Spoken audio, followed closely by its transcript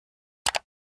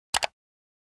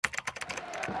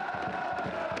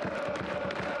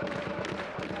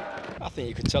think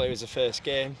you could tell it was the first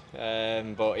game,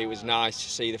 but it was nice to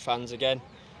see the fans again,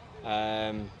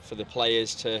 for the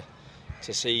players to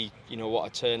see, you know, what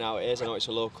a turnout it is. I know it's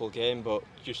a local game, but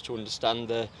just to understand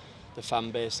the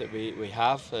fan base that we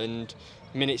have, and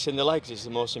minutes in the legs is the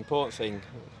most important thing.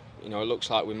 You know, it looks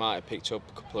like we might have picked up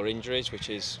a couple of injuries, which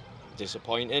is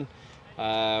disappointing.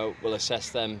 We'll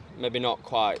assess them, maybe not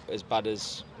quite as bad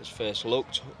as first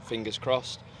looked, fingers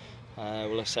crossed.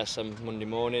 We'll assess them Monday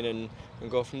morning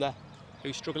and go from there.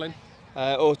 Who's struggling?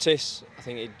 Otis, I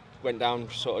think he went down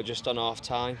sort of just on half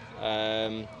time.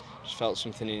 Just felt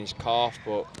something in his calf,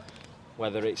 but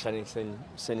whether it's anything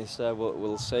sinister,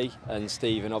 we'll see. And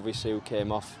Stephen, obviously, who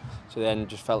came off to the end,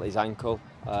 just felt his ankle.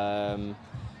 And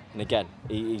again,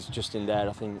 he's just in there.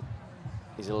 I think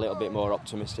he's a little bit more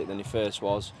optimistic than he first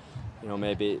was. You know,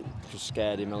 maybe it just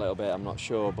scared him a little bit, I'm not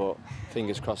sure, but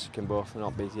fingers crossed it can both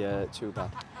not be too bad.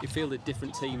 You fielded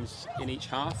different teams in each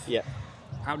half? Yeah.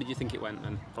 How did you think it went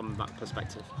then, from that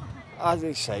perspective? As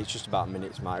I say, it's just about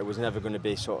minutes, Matt. It was never going to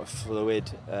be sort of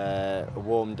fluid, a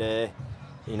warm day.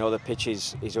 You know, the pitch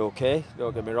is okay,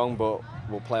 don't get me wrong, but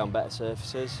we'll play on better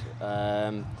surfaces.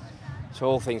 So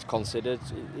all things considered,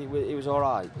 it was all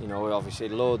right. You know, obviously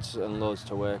loads and loads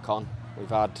to work on. We've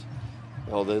had,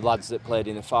 well, the lads that played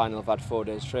in the final have had 4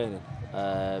 days training.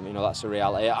 You know, that's a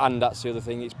reality, and that's the other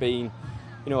thing. It's been,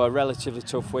 you know, a relatively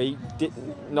tough week.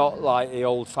 Not like the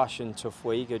old-fashioned tough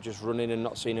week of just running and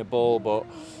not seeing a ball, but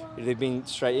they've been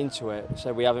straight into it.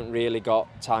 So we haven't really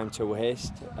got time to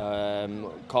waste.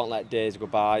 Can't let days go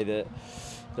by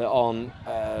that aren't,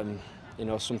 you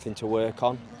know, something to work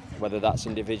on, whether that's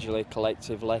individually,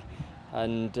 collectively,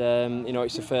 and you know,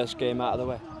 it's the first game out of the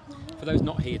way. For those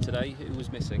not here today, who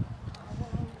was missing?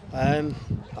 I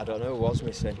don't know who was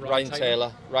missing. Ryan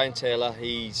Taylor. Ryan Taylor,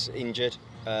 he's injured.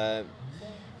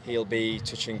 He'll be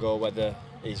touch and go whether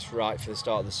he's right for the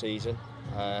start of the season.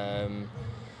 And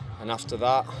after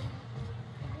that,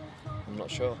 I'm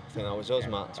not sure. I think that was us,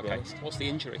 Matt, to be honest. What's the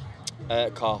injury?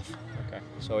 Calf. Okay.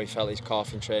 So he felt his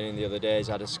calf in training the other day. He's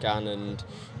had a scan, and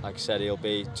like I said, he'll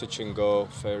be touch and go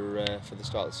for the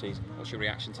start of the season. What's your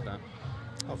reaction to that?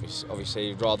 Obviously,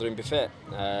 he'd rather him be fit.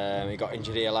 He got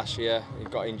injured here last year. He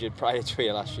got injured prior to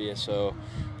here last year, so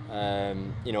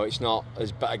you know, it's not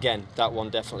as bad. Again, that one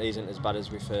definitely isn't as bad as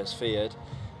we first feared.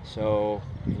 So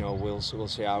you know, we'll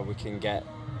see how we can get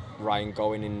Ryan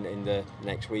going in the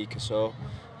next week or so,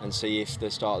 and see if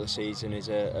the start of the season is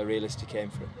a realistic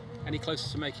aim for him. Any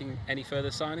closer to making any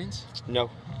further signings? No.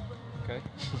 Okay.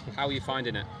 How are you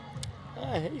finding it?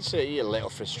 It's a little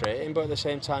frustrating, but at the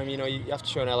same time, you know, you have to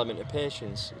show an element of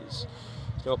patience. There's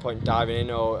no point diving in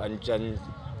and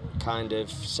kind of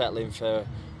settling for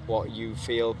what you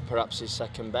feel perhaps is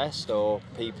second best, or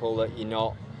people that you're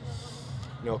not,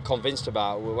 you know, convinced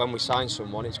about. When we sign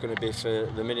someone, it's going to be for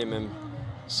the minimum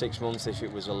 6 months if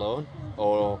it was a loan,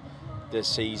 or the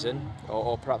season,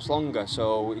 or perhaps longer.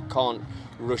 So we can't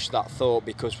rush that thought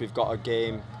because we've got a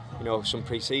game, you know, some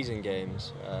pre-season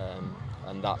games.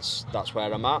 And that's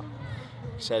where I'm at. Like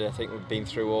I said, I think we've been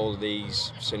through all of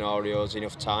these scenarios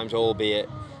enough times, albeit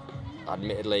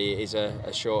admittedly it is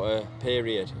a shorter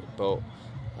period, but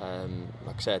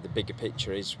like I said, the bigger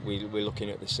picture is we're looking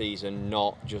at the season,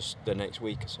 not just the next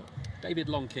week or so. David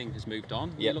Long-King has moved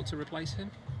on. Will you look to replace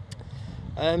him?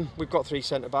 We've got 3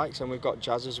 centre-backs, and we've got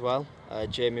Jazz as well,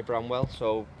 Jamie Bramwell,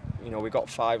 so you know, we've got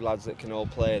 5 lads that can all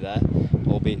play there,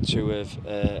 albeit 2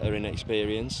 are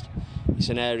inexperienced. It's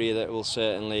an area that we'll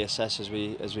certainly assess as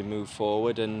we move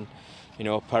forward, and you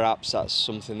know, perhaps that's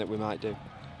something that we might do.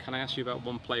 Can I ask you about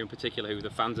one player in particular who the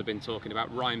fans have been talking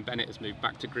about? Ryan Bennett has moved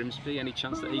back to Grimsby. Any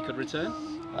chance that he could return?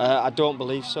 I don't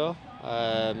believe so.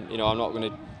 You know, I'm not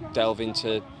going to delve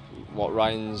into what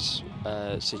Ryan's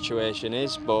situation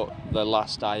is, but the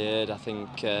last I heard, I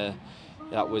think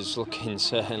that was looking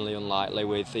certainly unlikely,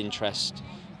 with interest,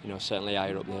 you know, certainly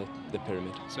higher up the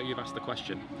pyramid. So you've asked the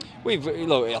question?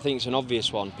 Look, I think it's an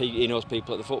obvious one. He knows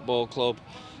people at the football club,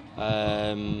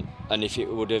 and if it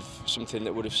would have something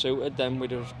that would have suited, then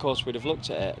of course we'd have looked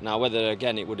at it. Now, whether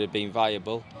again it would have been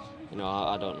viable, you know,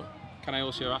 I don't know. Can I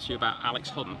also ask you about Alex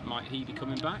Hunt? Might he be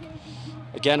coming back?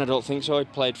 Again, I don't think so. He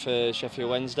played for Sheffield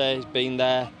Wednesday. He's been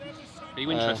there. Are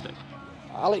you interested?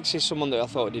 Alex is someone that I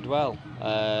thought did well.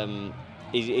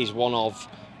 He's one of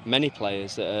many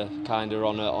players that are kind of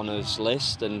on his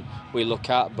list and we look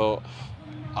at, but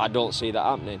I don't see that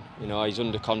happening. You know, he's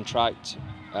under contract.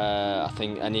 I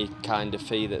think any kind of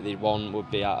fee that they'd want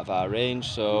would be out of our range,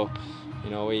 so you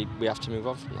know, we have to move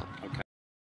on from that. Okay.